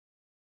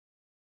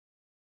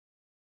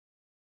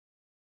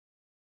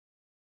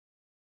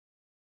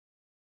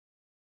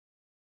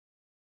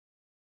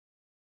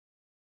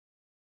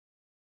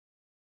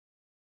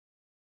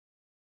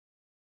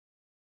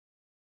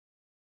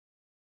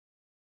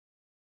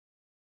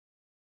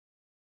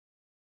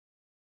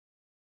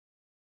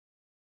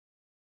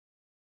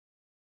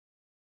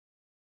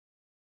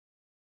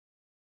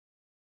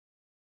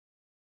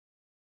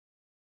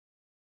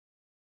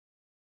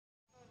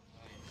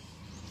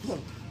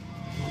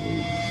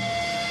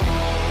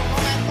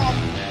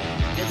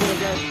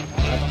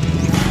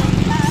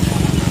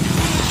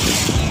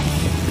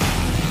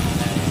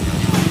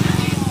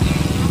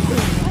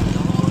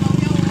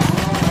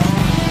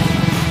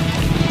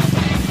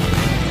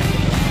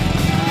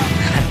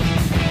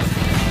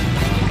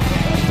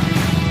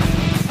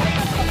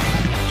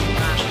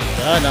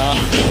Ano?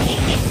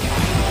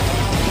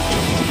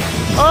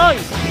 Oy!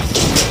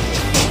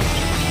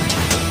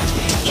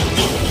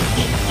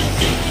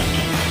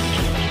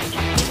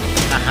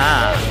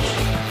 Aha!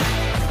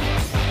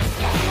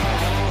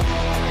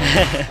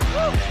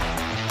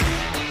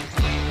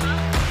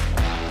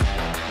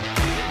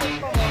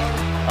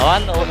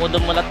 Awan,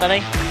 uudong mulat na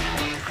rin.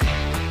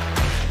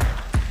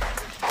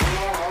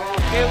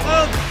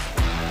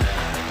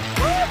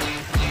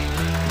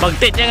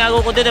 Bagtit niya nga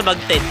ako dito,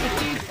 bagtit.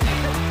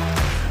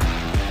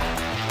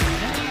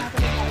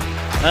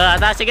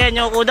 Ata, sige,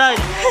 nyo ko doon.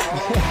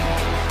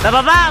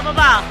 Nababa,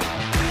 baba.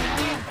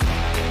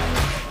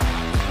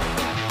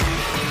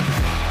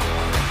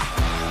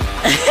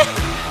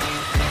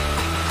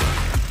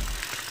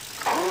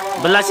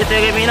 Balas ito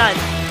yung gaminan.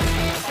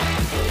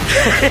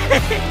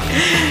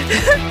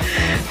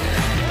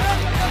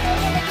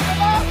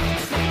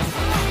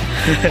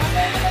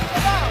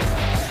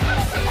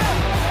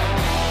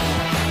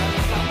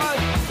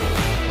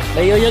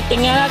 Bayuyog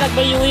tingnan na,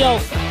 bayuyog.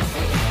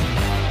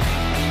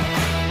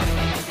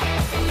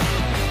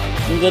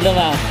 Ang ganda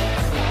nga.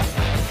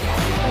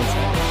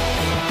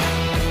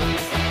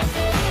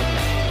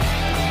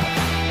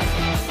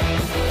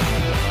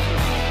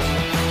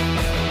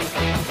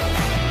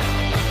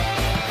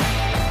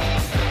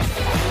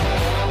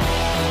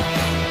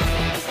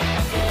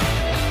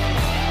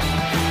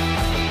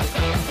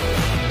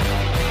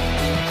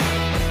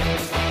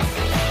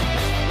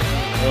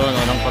 Yun,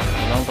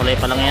 unang kulay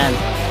pa lang yan.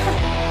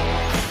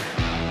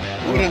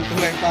 Unang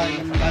kulay pa,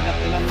 dagat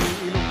ilang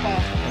ilog pa.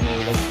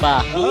 Ilog pa.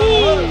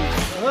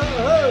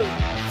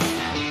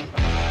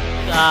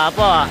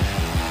 Apa?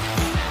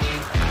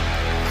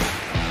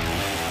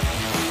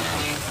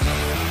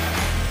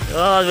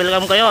 Oh,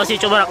 welcome kayo si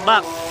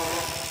Chubarakbak.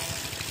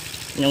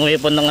 Yung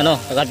weapon ng ano,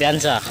 taga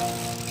Fianza.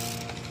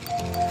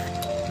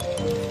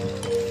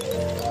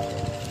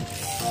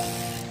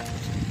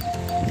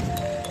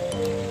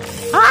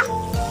 Ha?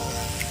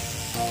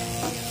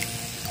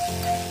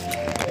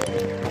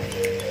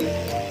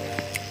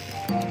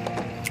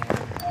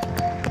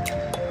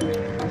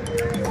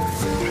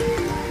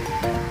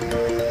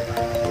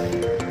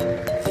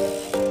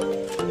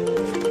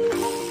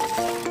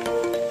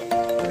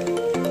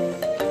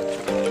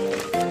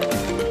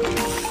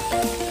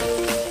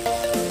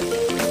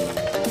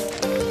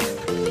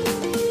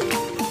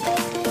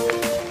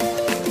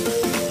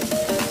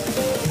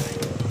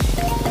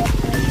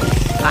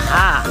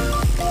 Aha!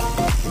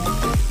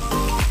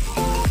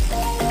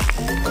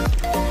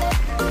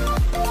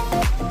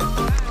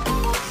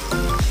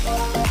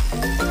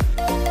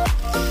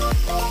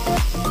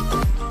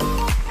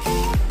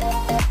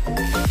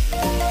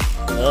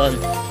 Yun,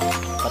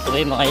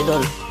 patuloy mga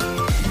idol.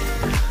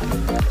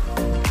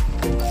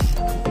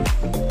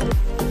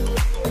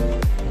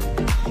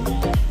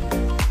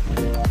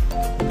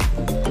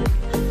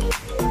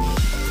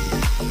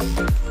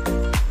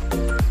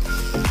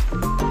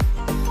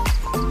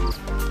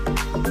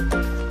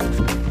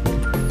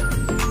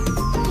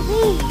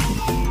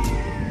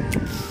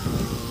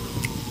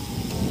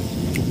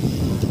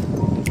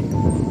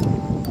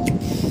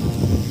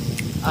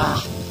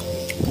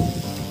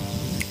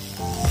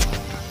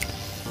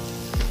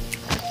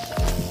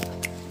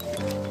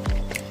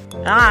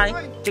 Ah,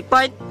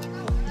 checkpoint.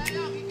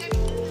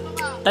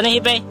 Tanong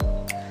ipe.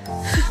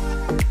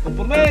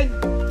 Kumpurmen.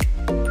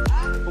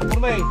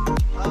 Kumpurmen.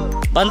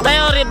 Bantay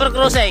o river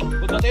crossing?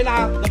 Bantay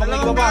na, dapat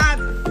lagi baba.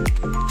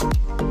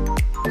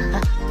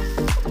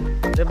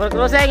 River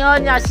crossing, oh,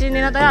 nyasin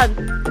na tayo.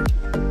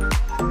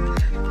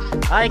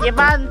 Ay,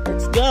 kipan,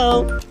 let's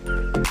go.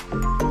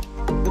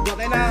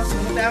 Bantay na,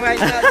 bantay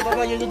na,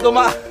 baba yun yung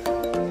duma.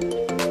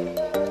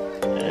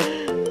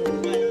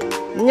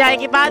 Nyay,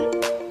 kipan.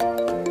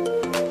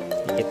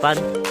 Kipan.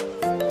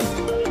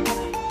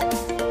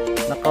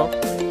 Nako.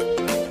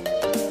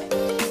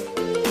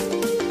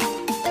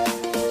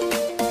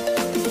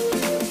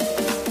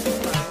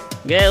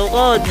 Ge,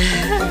 ukod.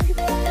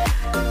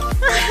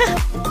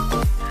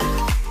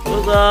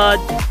 Ukod.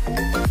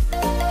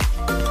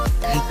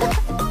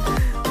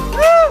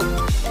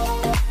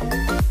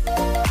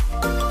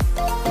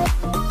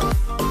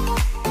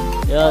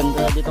 Yan,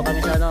 dito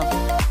kami sa ano,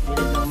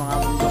 gilid ng mga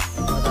bundok.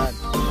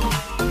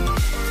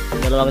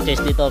 Dalawang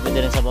chest dito,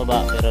 pwede rin sa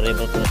baba, pero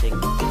river crossing.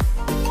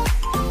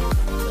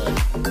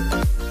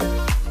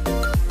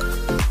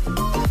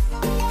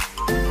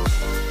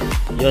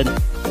 Yun.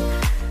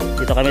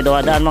 Dito kami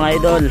duwadaan mga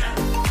idol.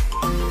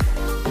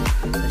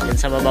 Diyan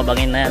sa baba,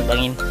 bangin na yan,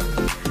 bangin.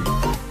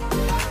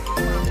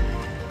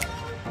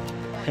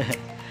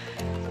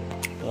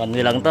 One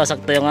way lang to,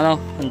 sakto yung ano,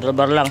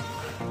 handlebar lang.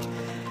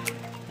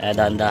 Kaya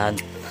dahan-dahan.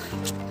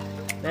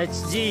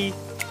 Let's G.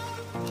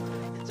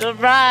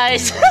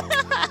 Surprise!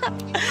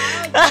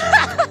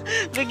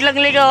 Biglang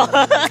ligaw.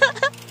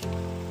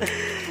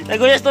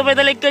 Naguyas to,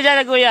 pedalig ko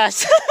dyan,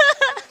 naguyas.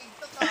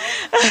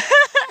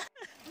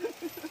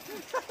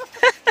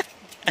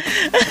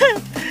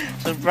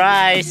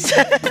 Surprise!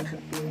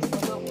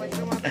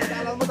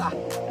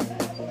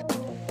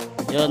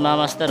 Yun mga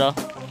master, oh.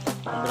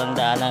 Sobrang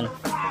daanan.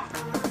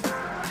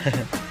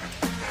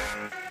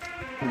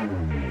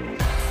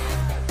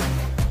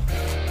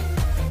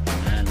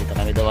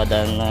 may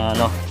dawadaan na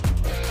ano,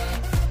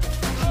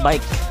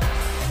 bike.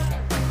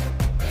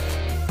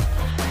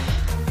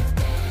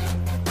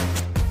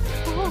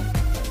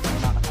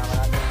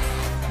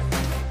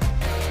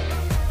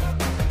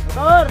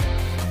 Motor!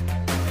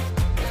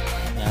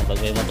 Yan, pag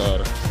may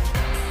motor,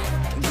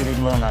 gilid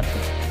mo lang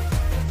natin.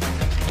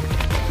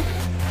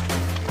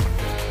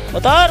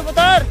 Motor!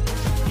 Motor!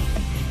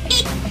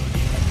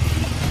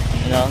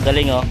 Ano,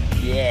 galing oh.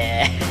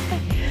 Yeah!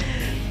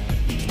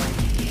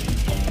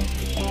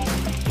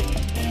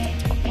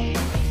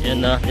 Yun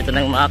no, dito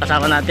na yung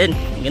makakasama natin.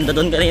 Ganda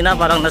doon kanina,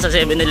 parang nasa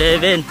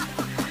 7-Eleven.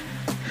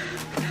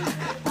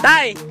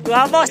 Tay!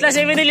 Guwapos na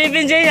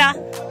 7-Eleven, Jay ha?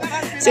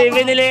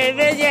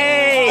 7-Eleven,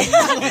 yay!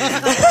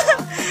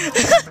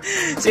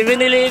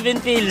 7-Eleven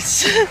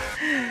pills.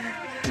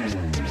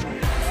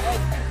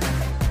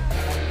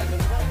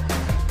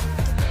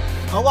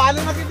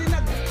 Awalan na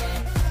kitinag.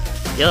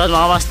 Yun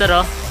mga master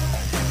oh.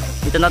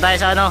 Dito na tayo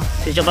sa ano,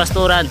 Sitio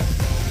Pasturan.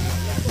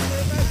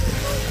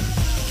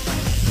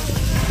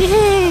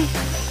 Hihi.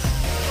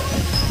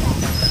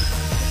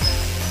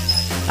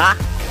 Ha?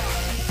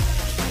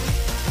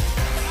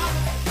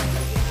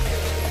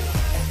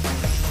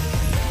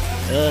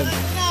 Yun.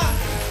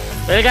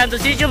 Welcome to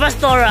Sitio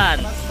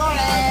Pasturan.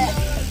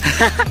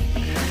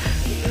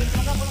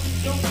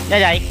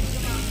 Yay.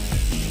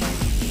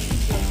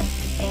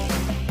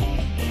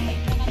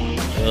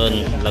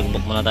 Yun,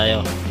 lagbok muna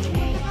tayo.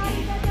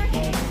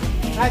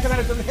 Ay, sama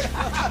na doon.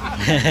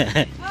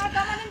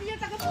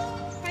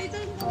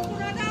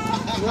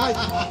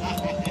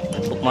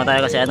 Lagbok muna tayo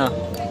kasi ano,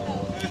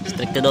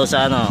 strict daw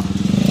sa ano,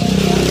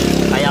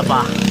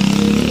 Kayapa.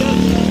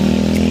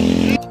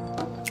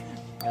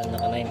 Yan,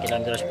 naka 9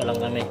 kilometers pa lang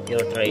kami,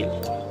 pure trail.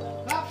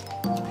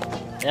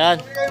 Yan,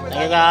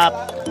 thank you Kap.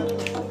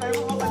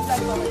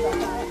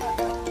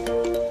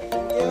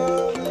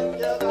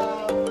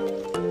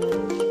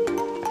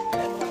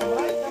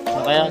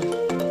 Ano kaya?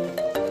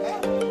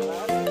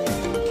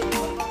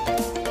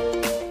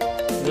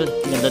 Good,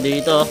 ganda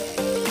dito.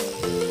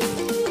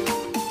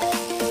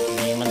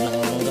 May man lang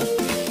mga.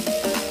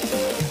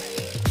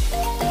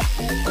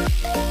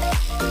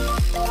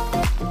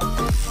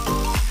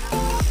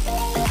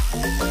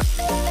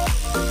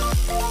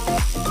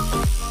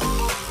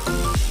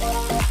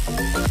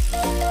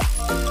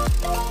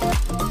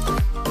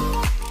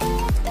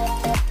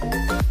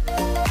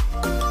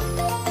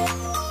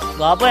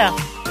 Gwapo ya.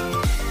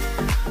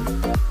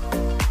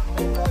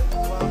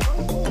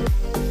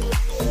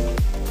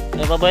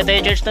 Paboy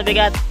tayo church na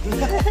bigat.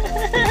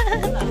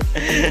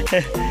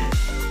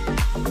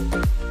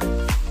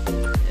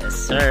 Yes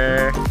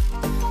sir.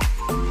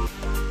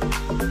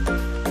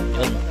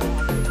 Yun.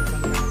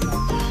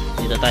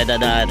 Dito tayo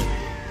dadaan.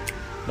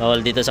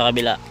 Bawal dito sa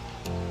kabila.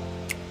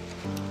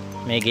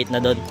 May gate na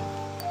doon.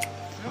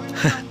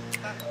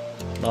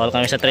 Bawal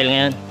kami sa trail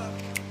ngayon.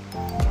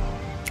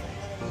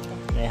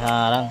 May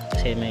harang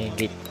kasi may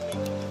gate.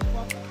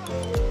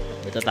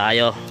 Dito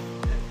tayo.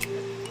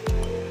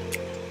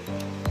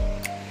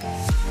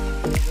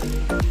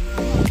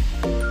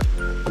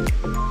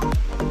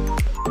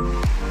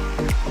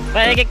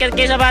 Paikikit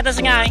kayo sa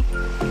batas nga eh.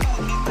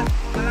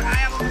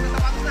 Malakaya mo sa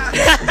sapatos na.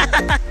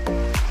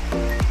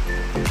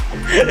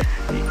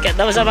 Ikat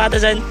daw sa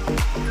batasan.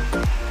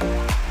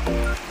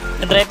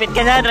 Dry fit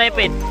ka na, dry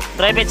fit.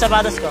 Dry fit sa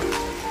batas ko.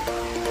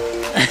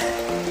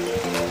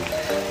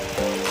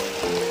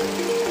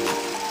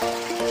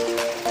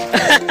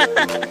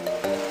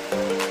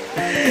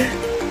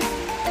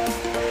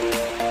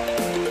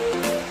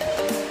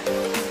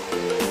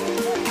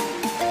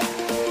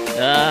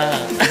 Ah.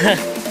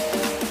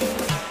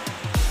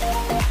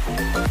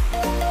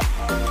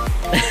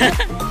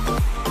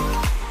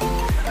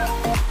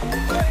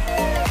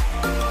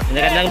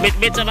 Nagandang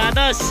bit-bit sa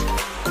batos.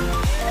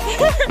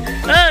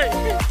 Ay!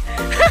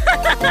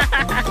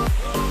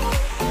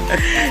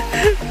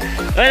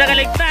 Ay,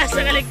 nakaligtas,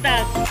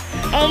 nakaligtas.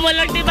 Oh,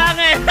 malag di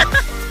bangin.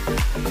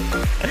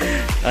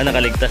 Oh,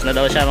 nakaligtas na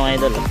daw siya mga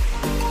idol.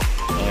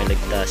 Okay,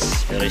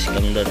 ligtas. Pero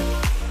iskam doon.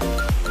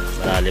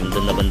 Malalim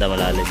doon na banda,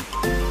 malalim.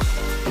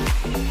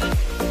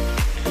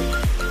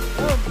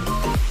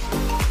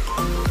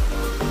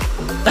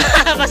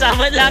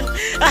 Pasabad lang.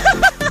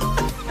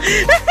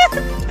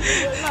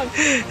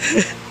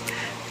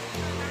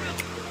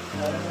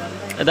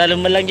 Nadalom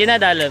mo lang dyan,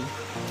 nadalom.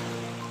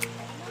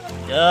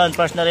 Yun,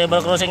 first na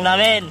river crossing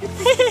namin.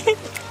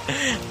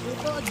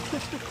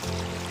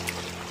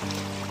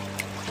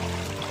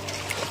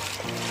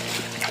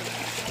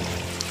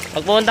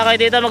 Pag pumunta kayo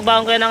dito,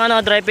 magbaon kayo ng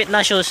ano, dry fit na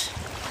shoes.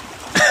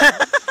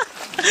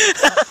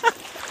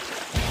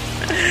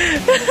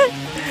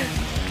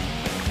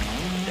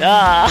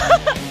 Yeah.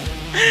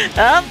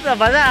 Up,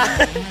 napasa.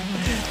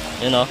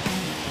 Yun o.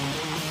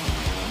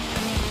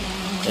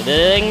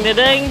 Dedeng,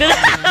 dedeng,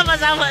 dedeng.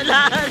 Masama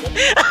lang.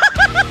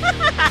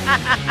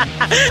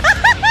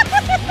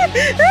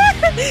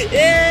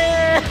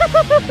 Yeah.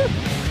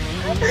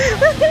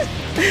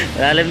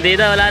 Malalim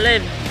dito,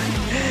 malalim.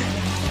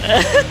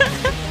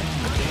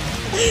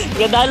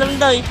 Gadalam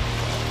daw eh.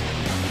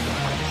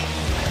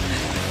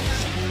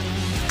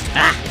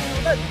 Ah!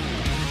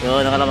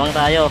 Yun, nakalamang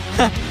tayo.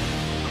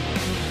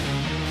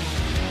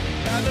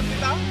 Alam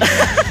nila?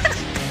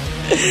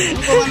 Ano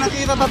ko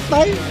nakita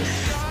tatay?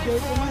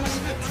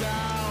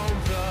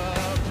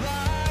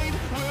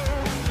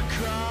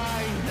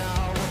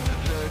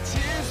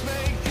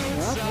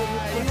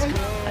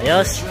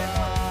 Ayos.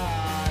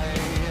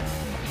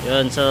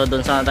 Yun, so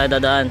doon sana tayo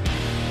dadaan.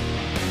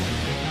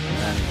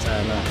 Yan, sa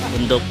ano,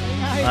 bundok.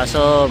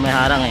 Kaso may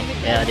harang eh,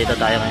 kaya dito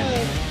tayo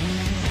ngayon.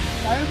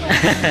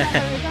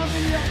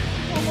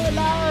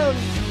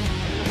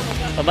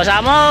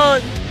 Pabasa mo!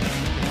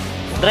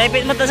 Dry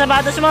fit mo ito sa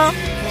sapatos mo!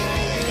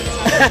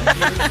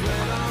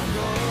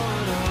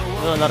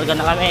 Yun, larga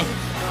na kami.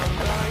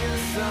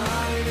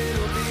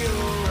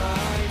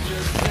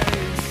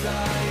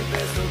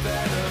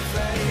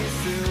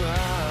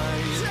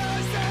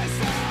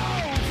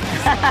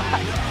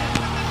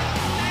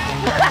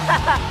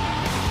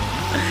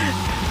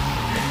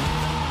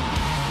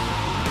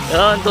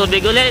 Yun,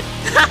 tubig ulit.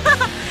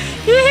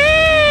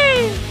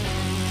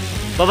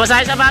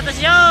 Babasahin sa sapatos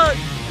yun.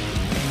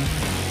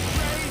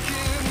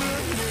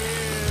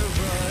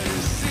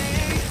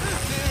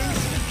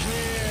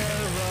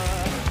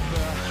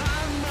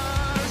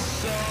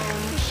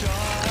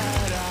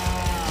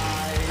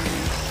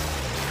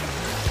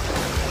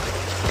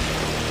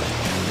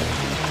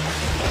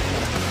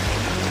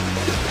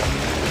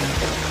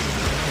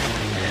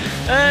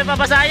 Eh,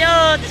 babasa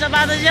yun. Sa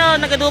sapatos yun.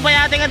 Nagkadupay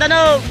ating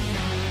adanog.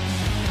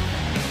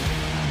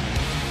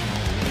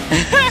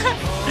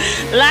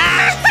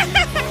 La!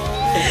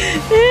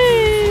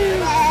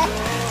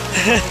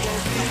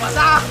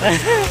 Basa!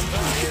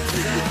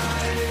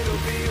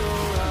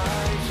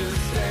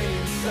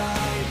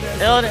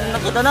 Ayun,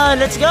 nakita na.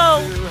 Let's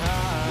go!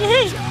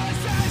 Yehey!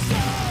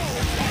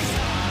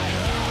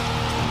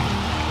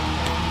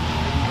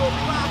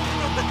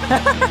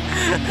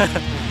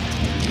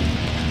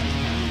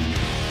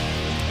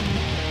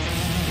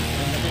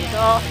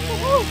 Dito.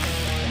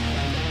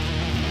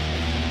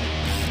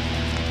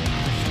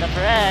 Na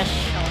fresh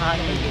ang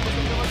hangin.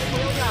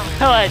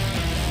 What?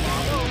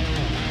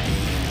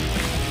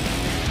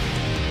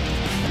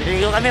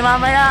 Maliligo kami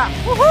mamaya.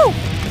 Woohoo!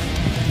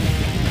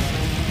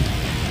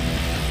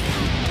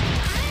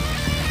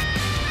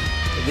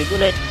 Tubig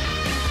ulit.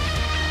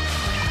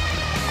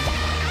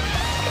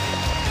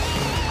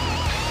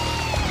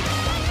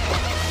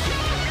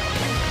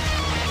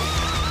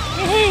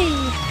 Yehey!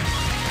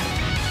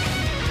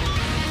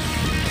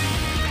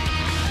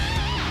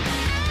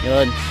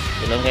 Yun.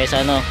 Tulong kayo sa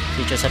ano,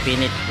 sitio sa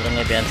Pinit, tulong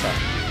kayo Fianza.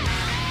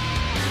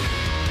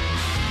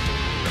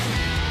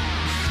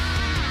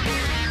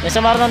 Yung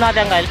sa Marno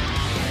natin, Kyle?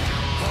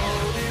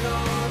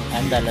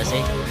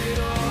 Andalasi.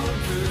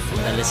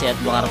 Andalasi at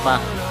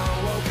Bungarpa.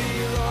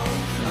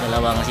 Yung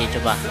dalawang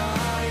sitio pa.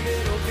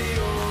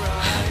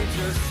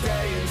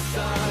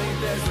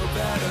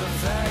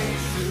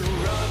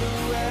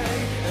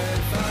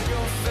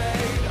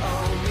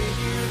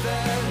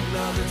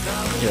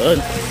 Yun.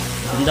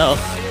 Ganda oh.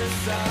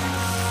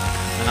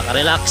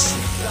 Nakaka-relax.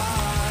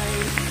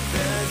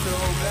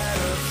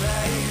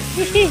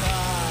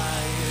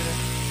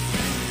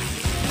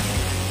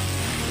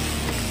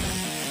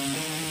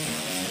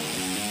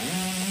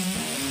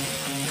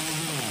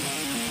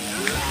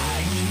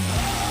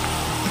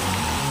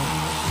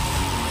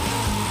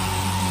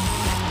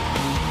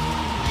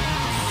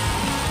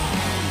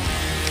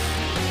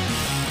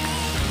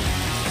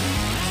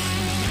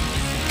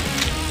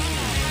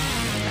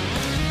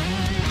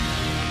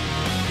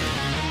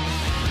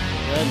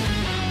 Yun.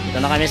 Dito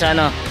na kami sa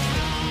ano,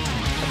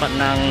 tapat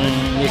ng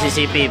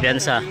Mississippi,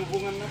 Fianza.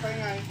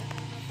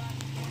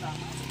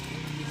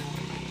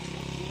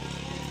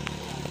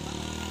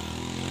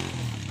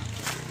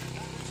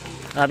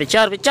 Ah,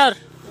 picture, picture.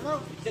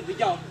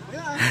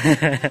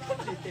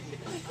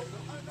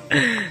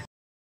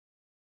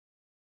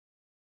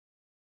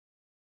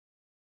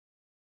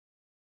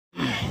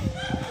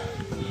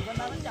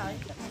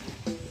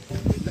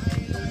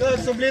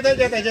 Sublitan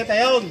jete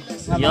yun.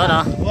 Yun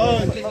ah.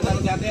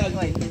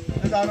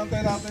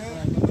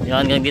 Yun,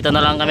 hanggang dito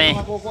na lang kami.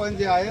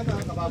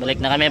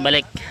 Balik na kami,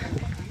 balik.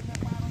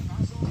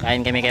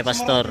 Kain kami kay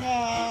Pastor.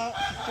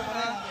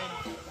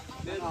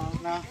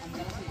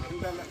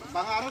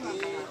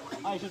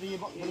 Ay, so di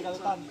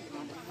balikalatan.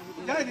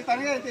 Diyan, di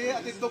tani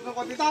atidog ng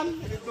kwantitan,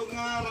 atidog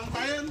nga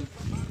rangtayan.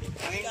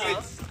 Ang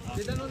English.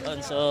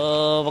 So,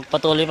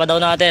 magpatuloy pa daw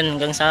natin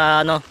hanggang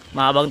sa ano,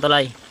 mahabang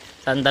tulay.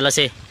 Sa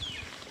Andalasi.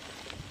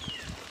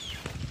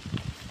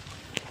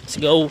 Let's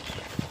go.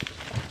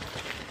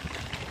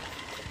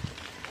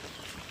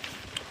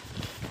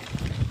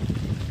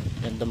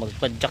 Ganda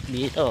magpadjak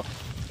dito.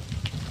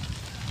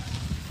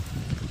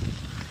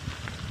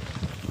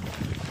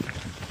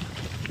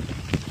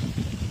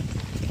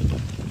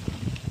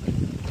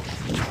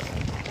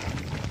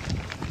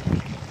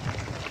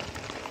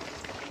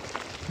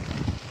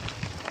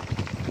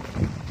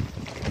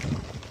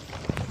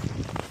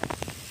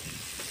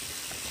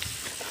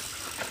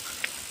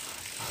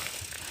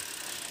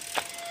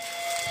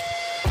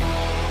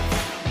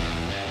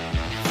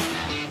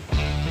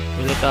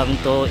 Welcome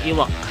to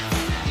Iwak.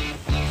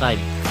 5.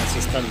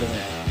 Assistant doon.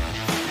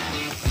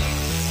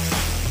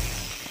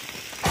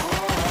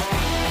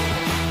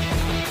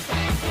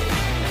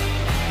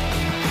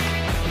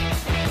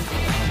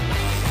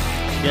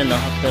 Yan no,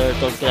 after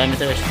 12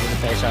 kilometers dito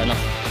tayo sa ano,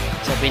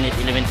 sa Benguet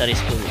Elementary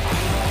School.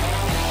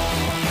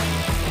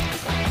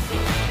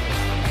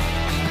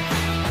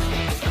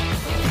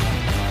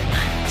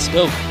 Let's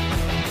go.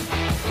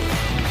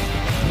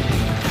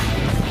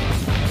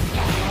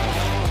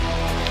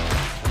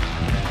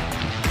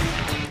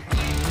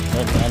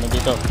 Ano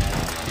dito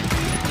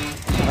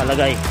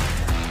nakalagay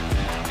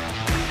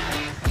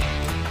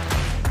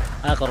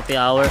coffee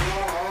hour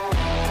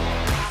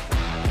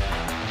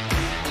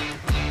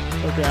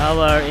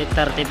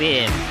 8:30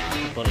 PM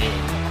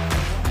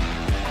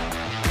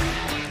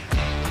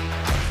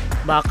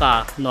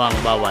baka noang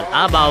bawal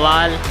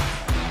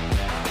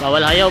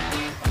bawal hayop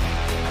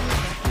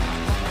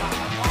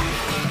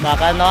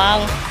baka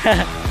noang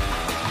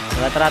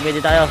traffic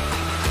dito tayo.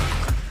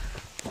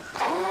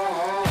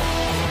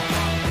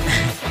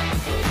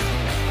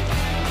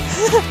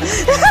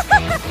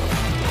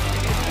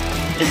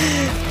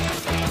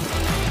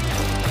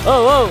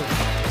 Oh,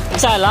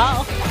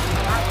 sala.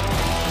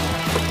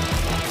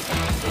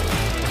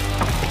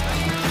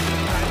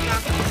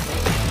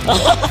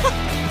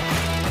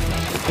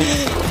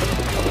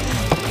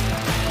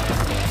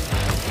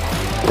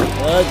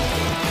 Good.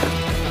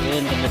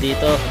 Yun, ganda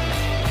dito.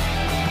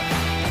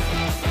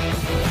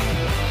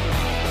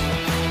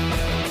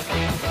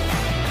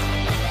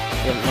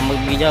 Yan lang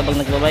mag-video pag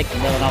nagbabike,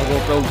 hindi ako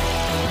naka-GoPro.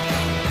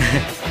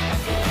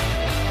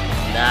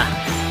 Dah.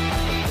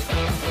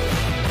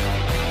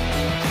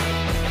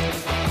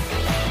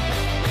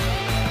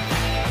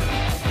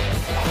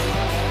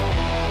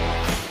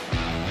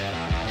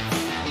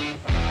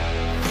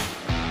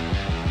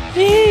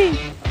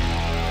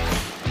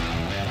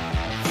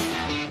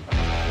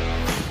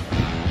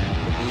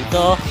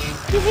 Dito.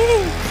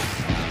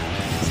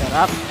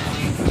 Sarap.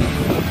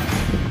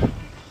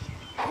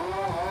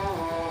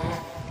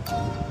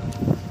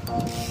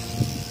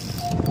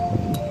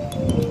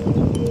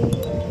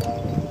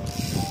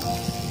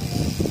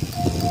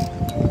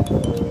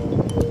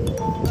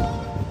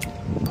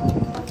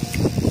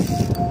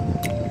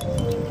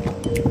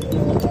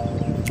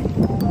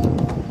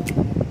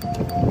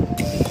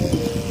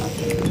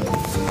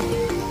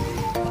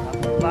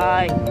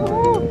 Bye.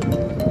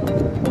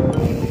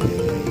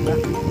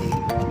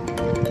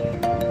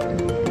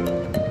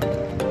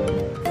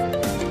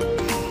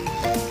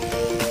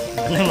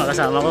 Ano yung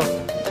makasama ko?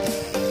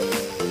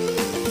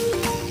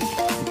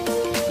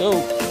 Let's go.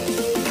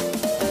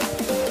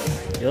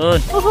 Yun.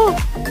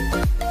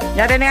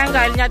 Nyata na yan,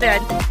 kail nyata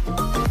yan.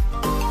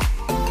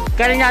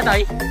 Kail nyata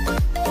eh.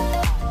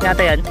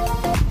 Nyata yan.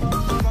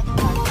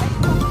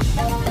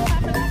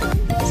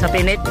 Sa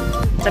Benguet.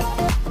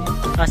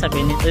 Sa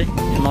Benguet eh.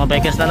 Yung mga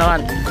bikers na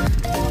naman.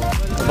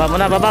 Baba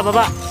muna,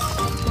 baba.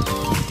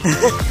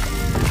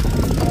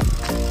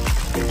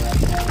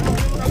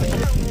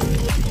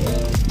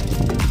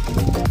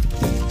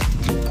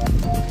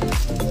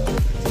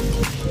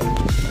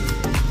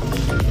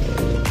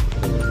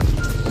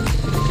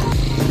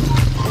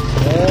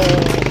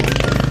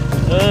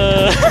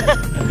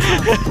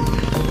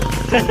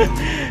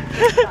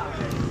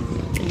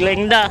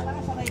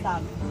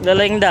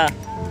 Lengda.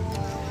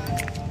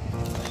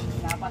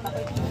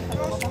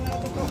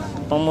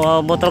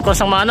 Pang-motor ko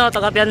sang mano,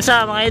 taga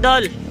Fianza, mga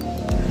idol.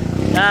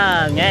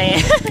 Yan, ngay.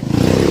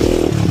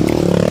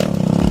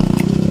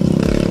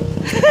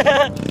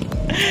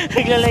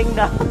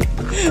 Naglalengda.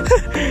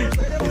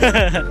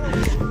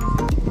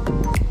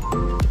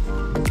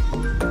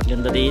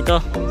 Ganda dito.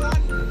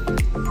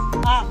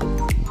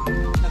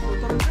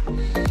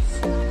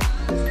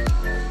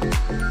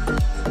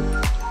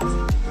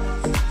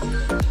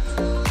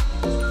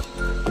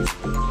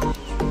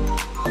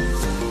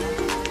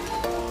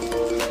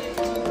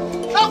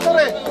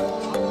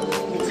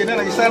 Sini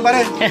lagi style pa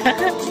rin.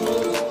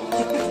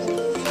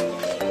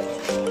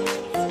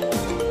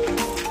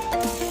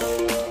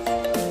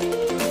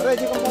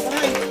 Ready kung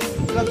papanay.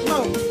 Gloves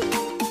mo.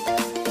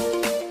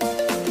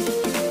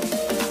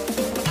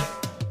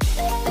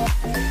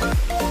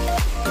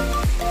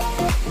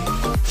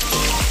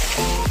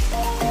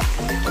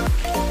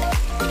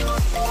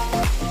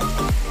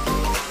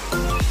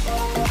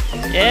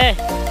 Yeah.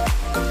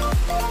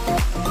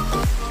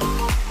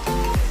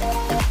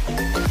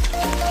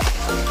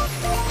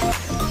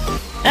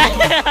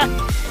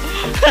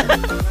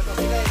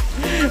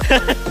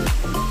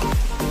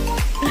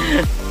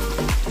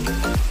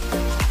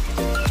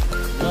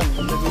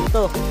 Ganda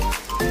dito.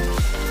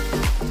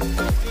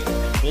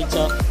 Wait,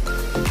 so.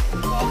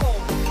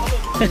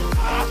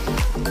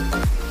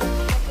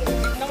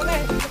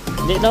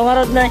 Di na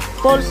marad na eh.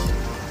 Pulse.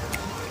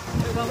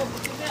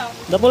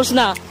 The pulse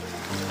na.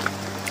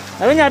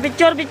 Sabi niya,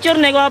 picture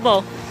na,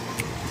 guwapo.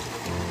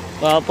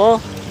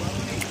 Guwapo.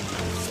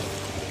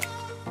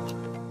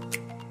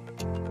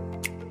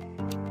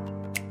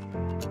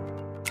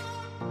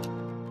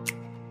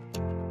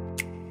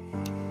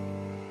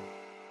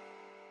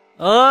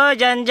 Oh,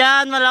 dyan,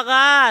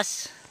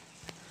 malakas.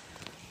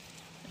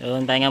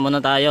 Yun, pahinga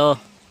muna tayo.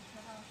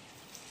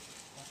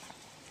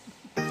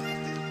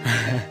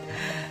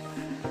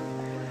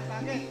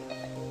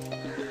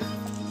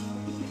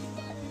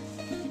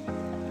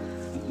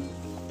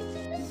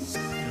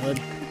 Yun.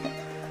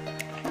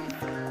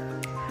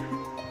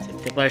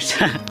 Safety first.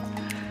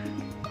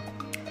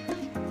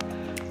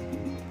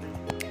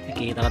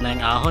 Nakikita ka na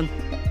yung ahon.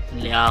 Ang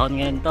liahon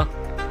ngayon to.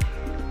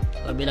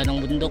 Kabila ng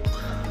bundok.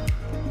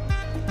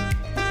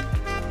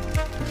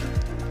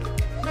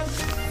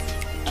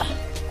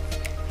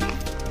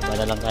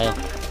 Bala lang tayo.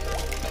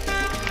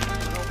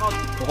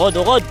 Ukod,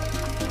 ukod.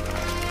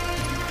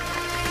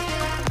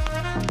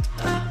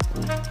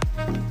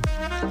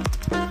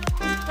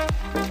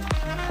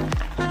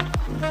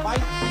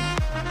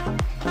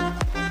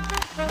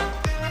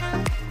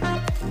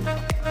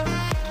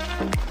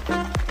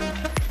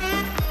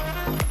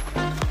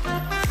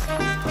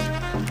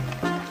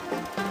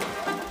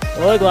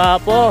 Uy,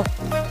 gwapo.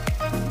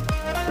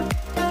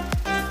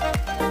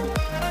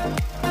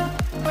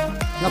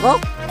 Nako,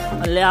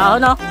 ang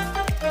liahon, no?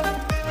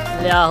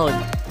 Ang liahon.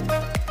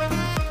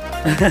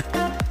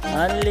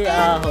 Ang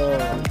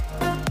liahon.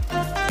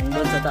 Ang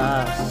doon sa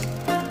taas.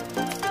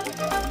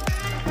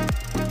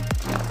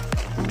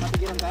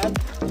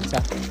 Isa.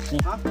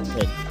 Ha?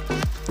 Red.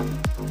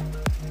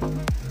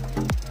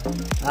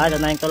 Ito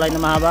na yung tulay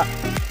na mahaba.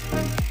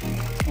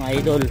 Mga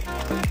idol.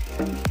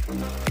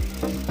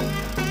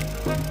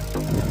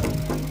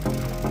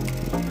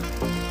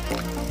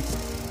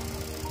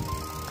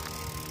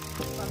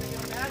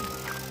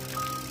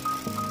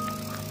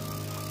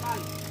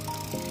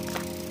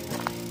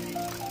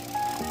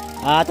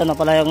 Ito na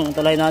pala yung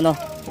tulay na ano,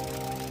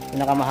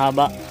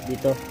 pinakamahaba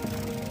dito.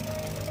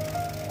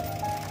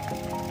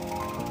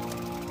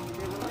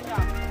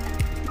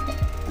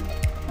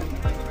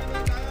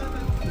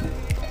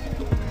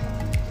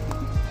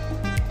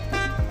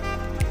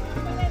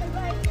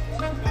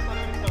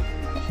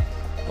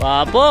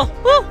 Wapo!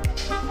 Woo!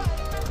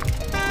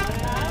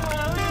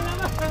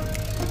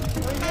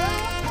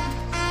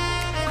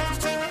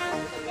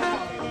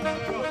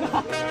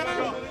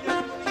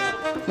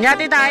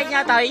 Nyati tayo,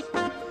 nyatay.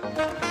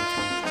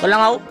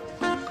 Kulangaw?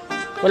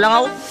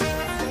 Kulangaw?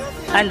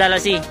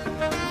 Andalasi.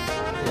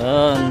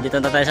 Yun,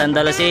 dito na tayo sa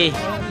Andalasi.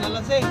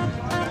 Andalasi.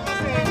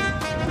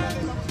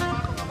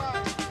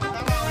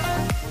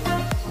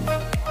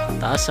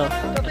 Taas oh,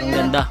 ang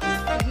ganda.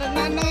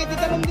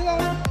 Nangititalong din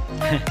ako.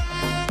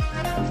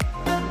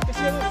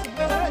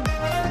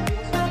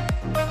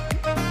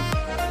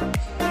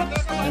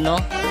 Ano?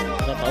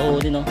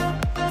 Nakapahuli no?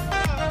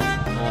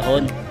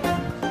 Ahon.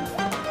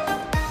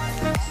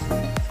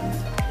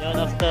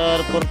 After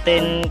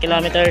 14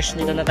 kilometers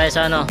dito na tayo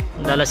sa ano,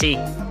 Andalasi.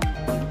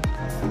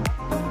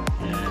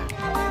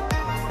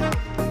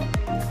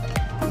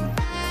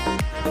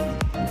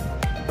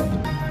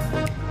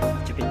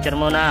 Picture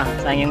muna,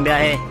 sayang yung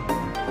biyahe.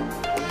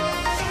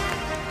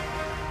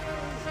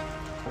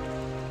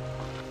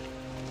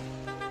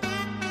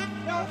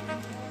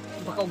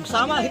 Baka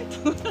ugsama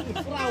ito.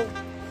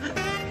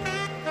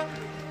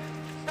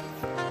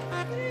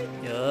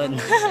 Yun.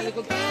 Ay,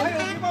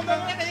 okay pa ba?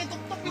 Kaya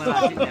tuktok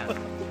ito.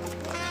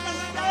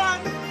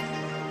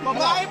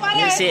 Babae pa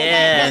rin!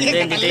 UCN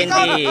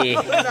 2020.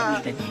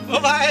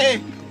 Babae!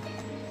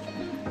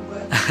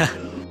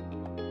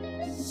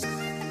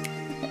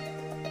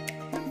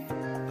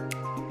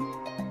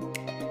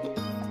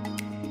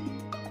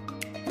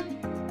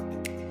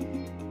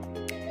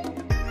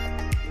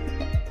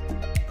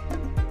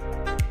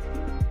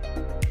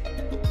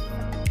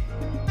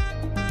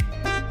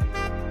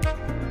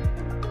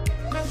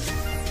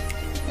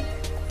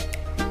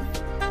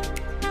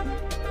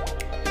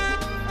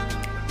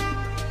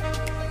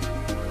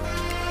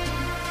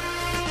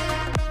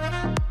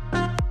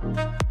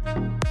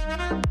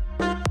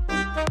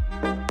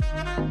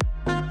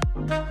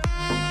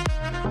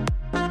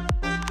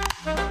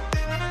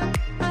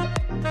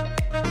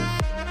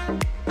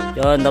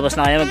 Yun, tapos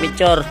na kayo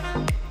mag-picture.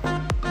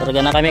 Turga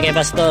na kami kay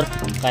Pastor.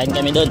 Kain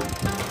kami doon.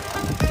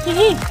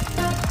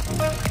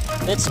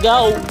 Let's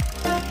go!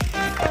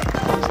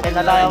 Kaya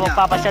na tayo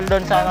magpapasyal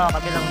doon sa ano,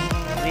 kabilang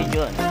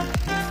region.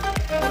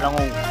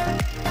 Ulangaw.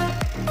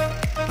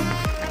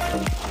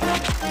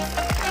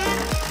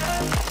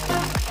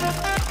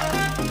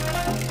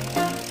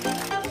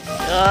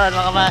 Yun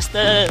mga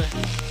master.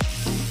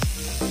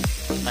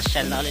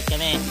 Pasyal na ulit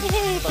kami.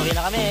 Pauwi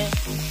na kami.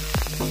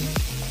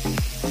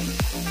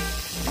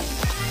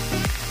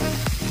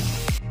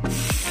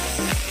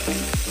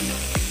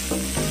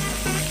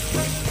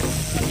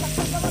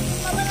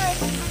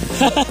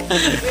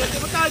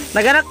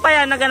 Naganak pa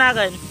yan,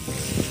 naganakan.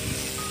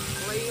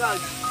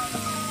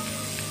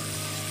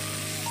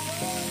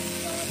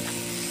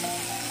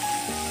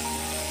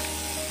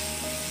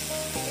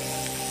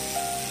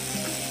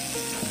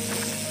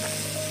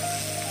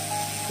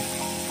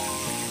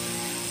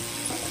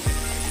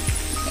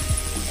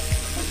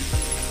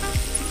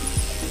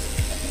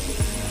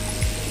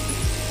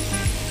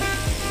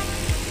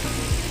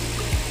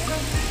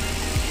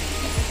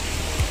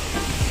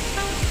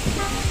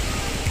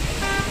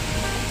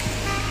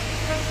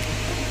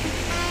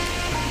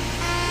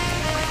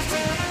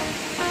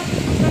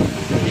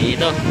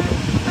 dito.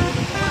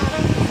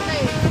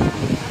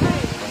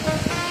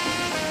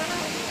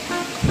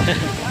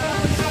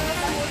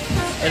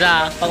 Ito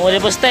na,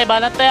 panguli poste,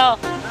 banat tayo.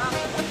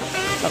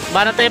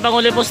 Banat tayo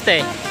panguli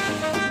poste.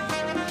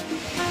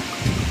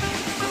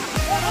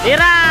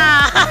 Tira!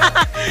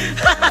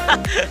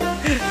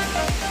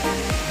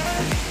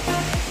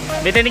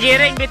 Bitin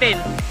giring, bitin.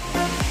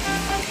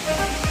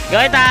 Go,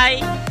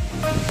 tay.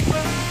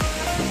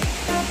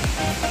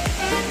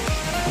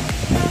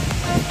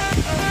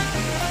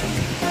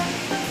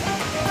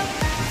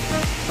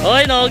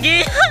 Oy,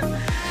 Nogi!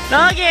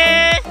 Nogi!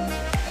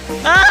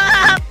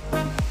 Ah!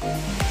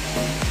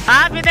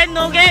 Ah, bitin,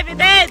 Nogi,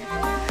 bitin!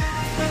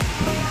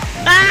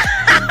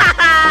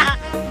 Ah!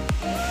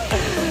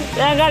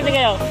 Yan, galing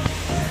kayo.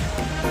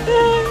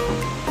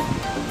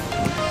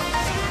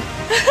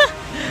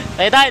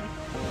 Kaitan!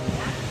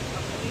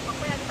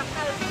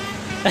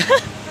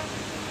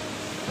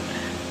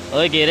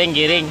 Oy, giring,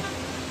 giring.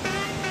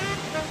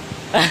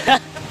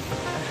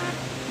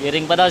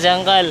 Giring pa daw si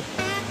Uncle.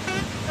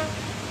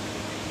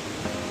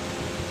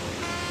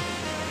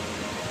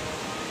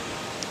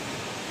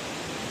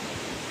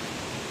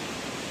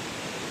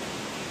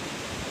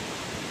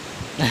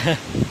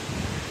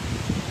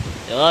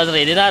 Yun,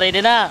 ready na,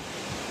 ready na.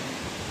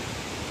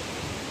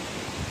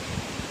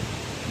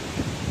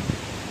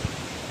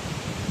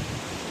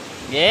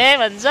 Yeah,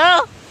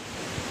 Manso.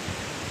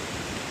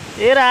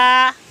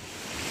 Tira.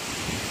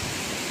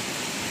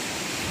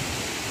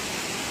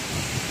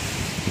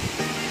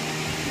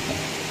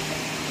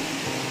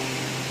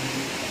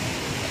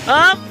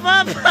 Hop,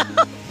 hop.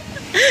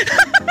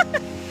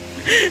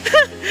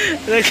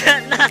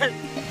 Nagkanan.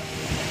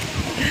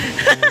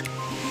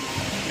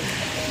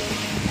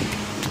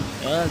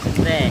 Yun,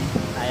 siyempre.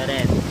 Tayo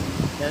rin.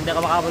 Pero hindi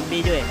ako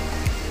makapag-video eh.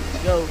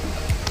 Go.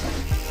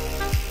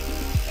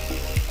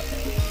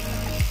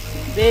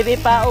 Baby,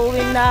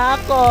 pauwi na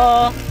ako.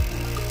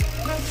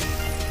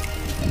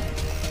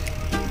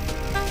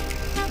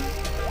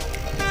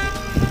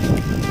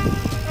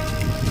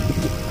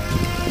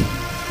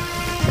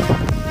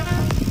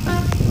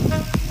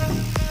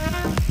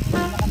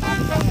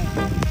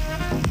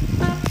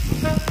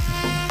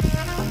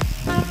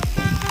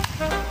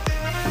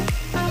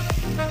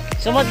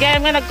 Sumot gayam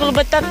nga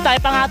nagkulbat tayo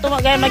pa nga ito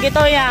gayam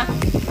magito ya.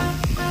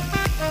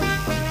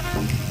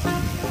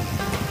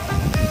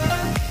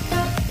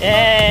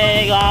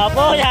 Eh,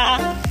 gwapo ya.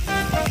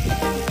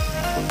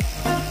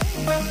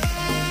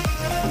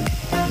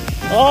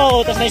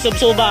 Oh, tas may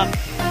subsubak.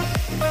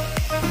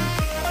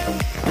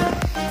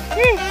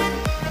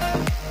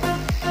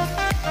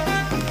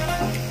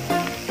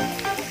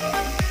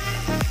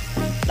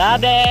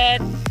 Love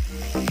it.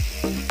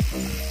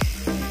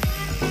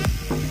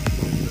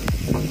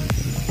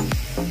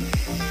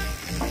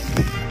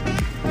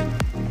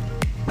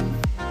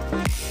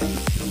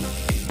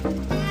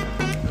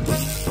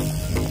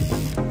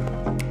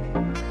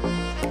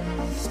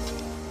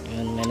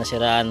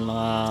 Nasiraan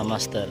mga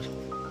master.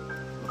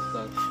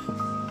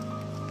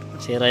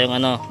 Sira yung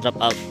ano, drop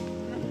out.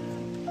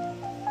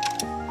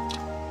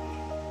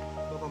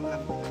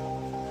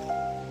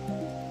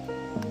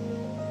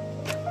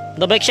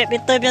 The bike shape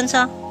ito,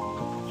 Fianza.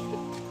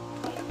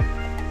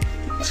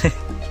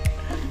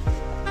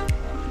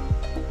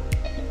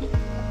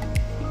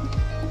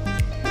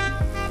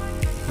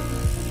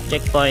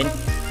 Checkpoint.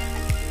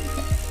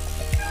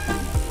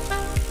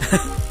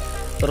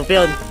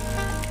 Turpion.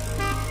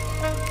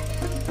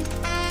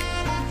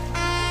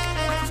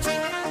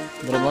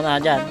 Bro mo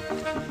na dyan.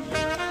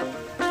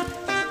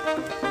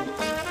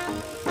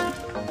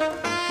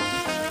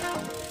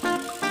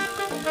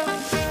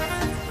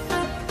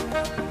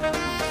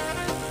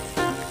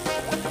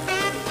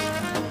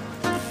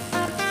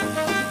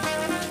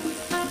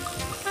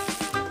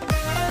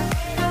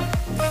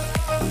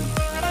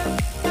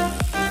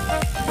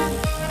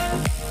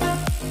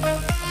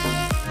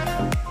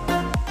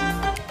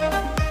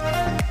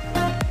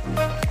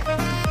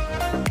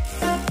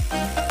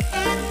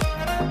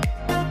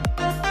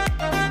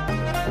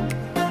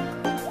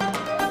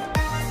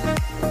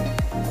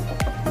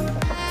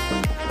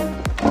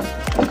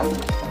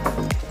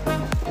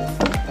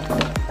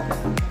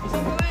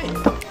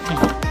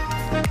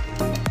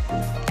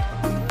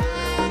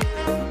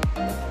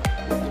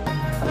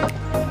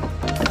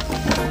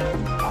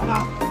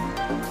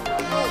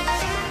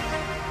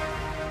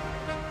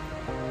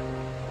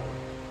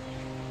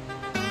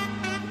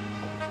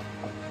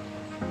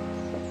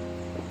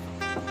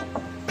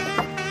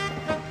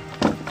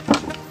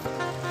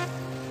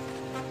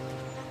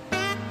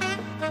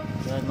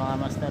 Yun mga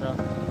master, oh.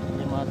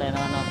 Hindi muna tayo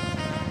ng ano,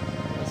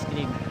 ice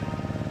cream.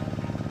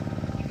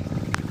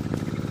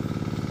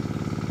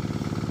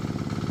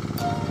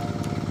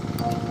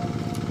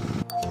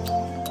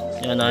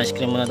 Yun, ice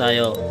cream muna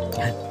tayo.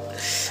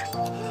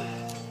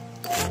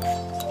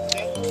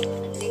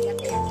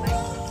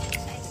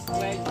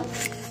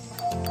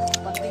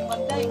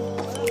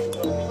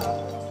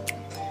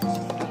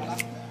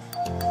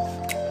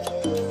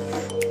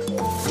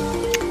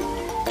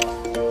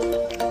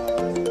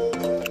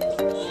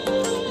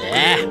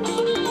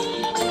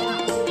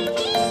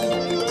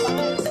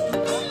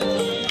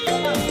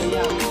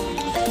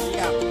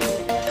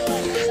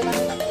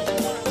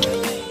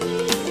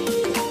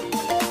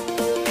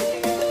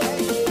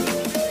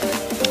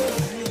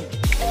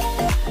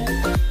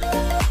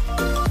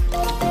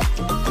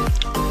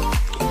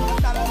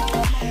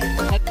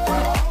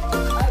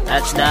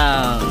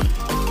 Touchdown.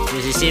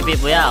 Mississippi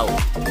Puyao.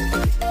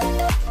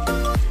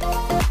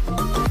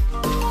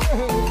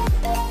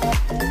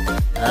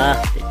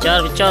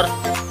 Picture.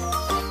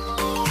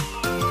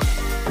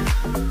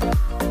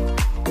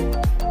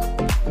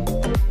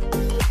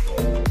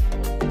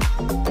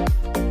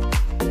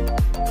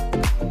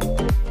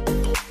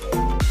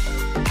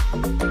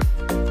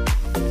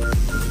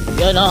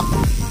 Yun o.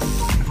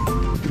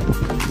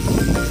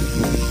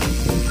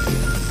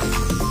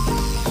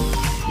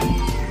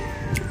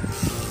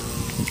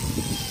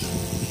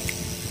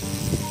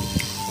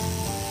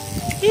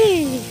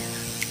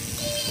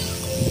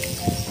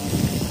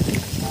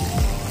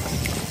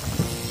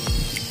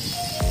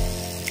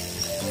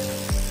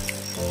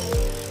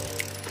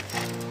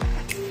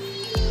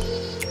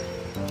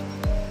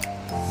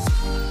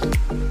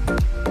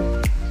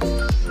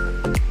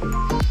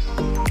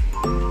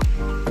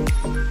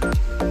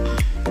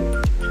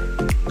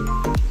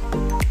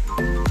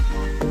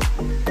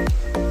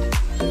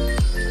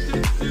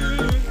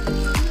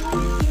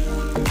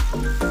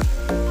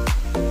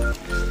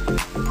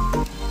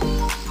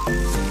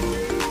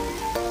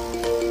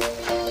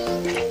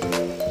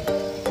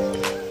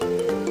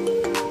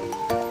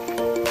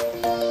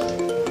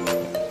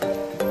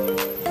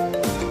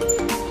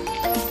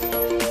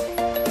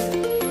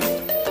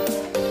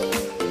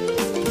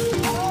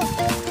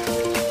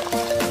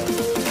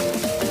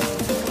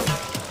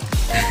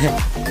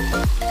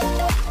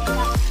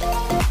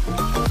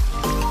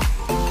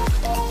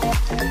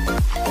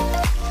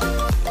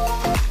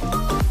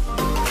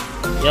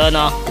 Yun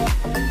o.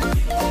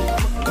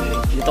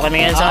 Dito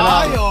kami ngayon sa ano.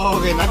 Ay,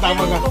 okay na,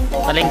 tama ka.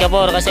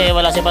 Talingkapor kasi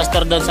wala si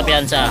pastor doon sa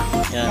Fianza.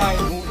 Yan.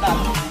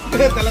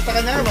 Talata ka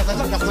niya,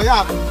 masasak,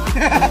 kastoyak.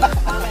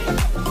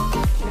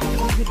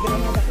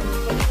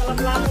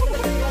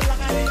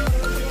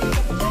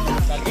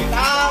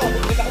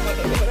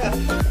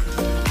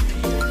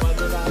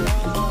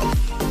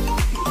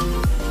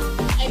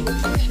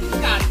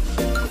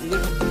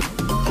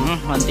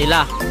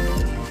 Mantila.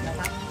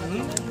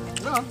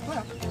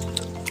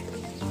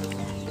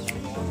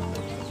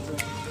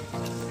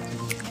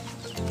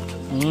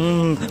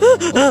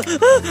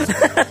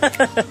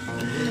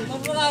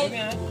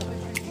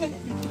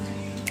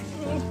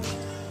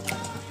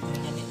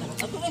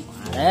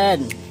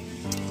 Ayan.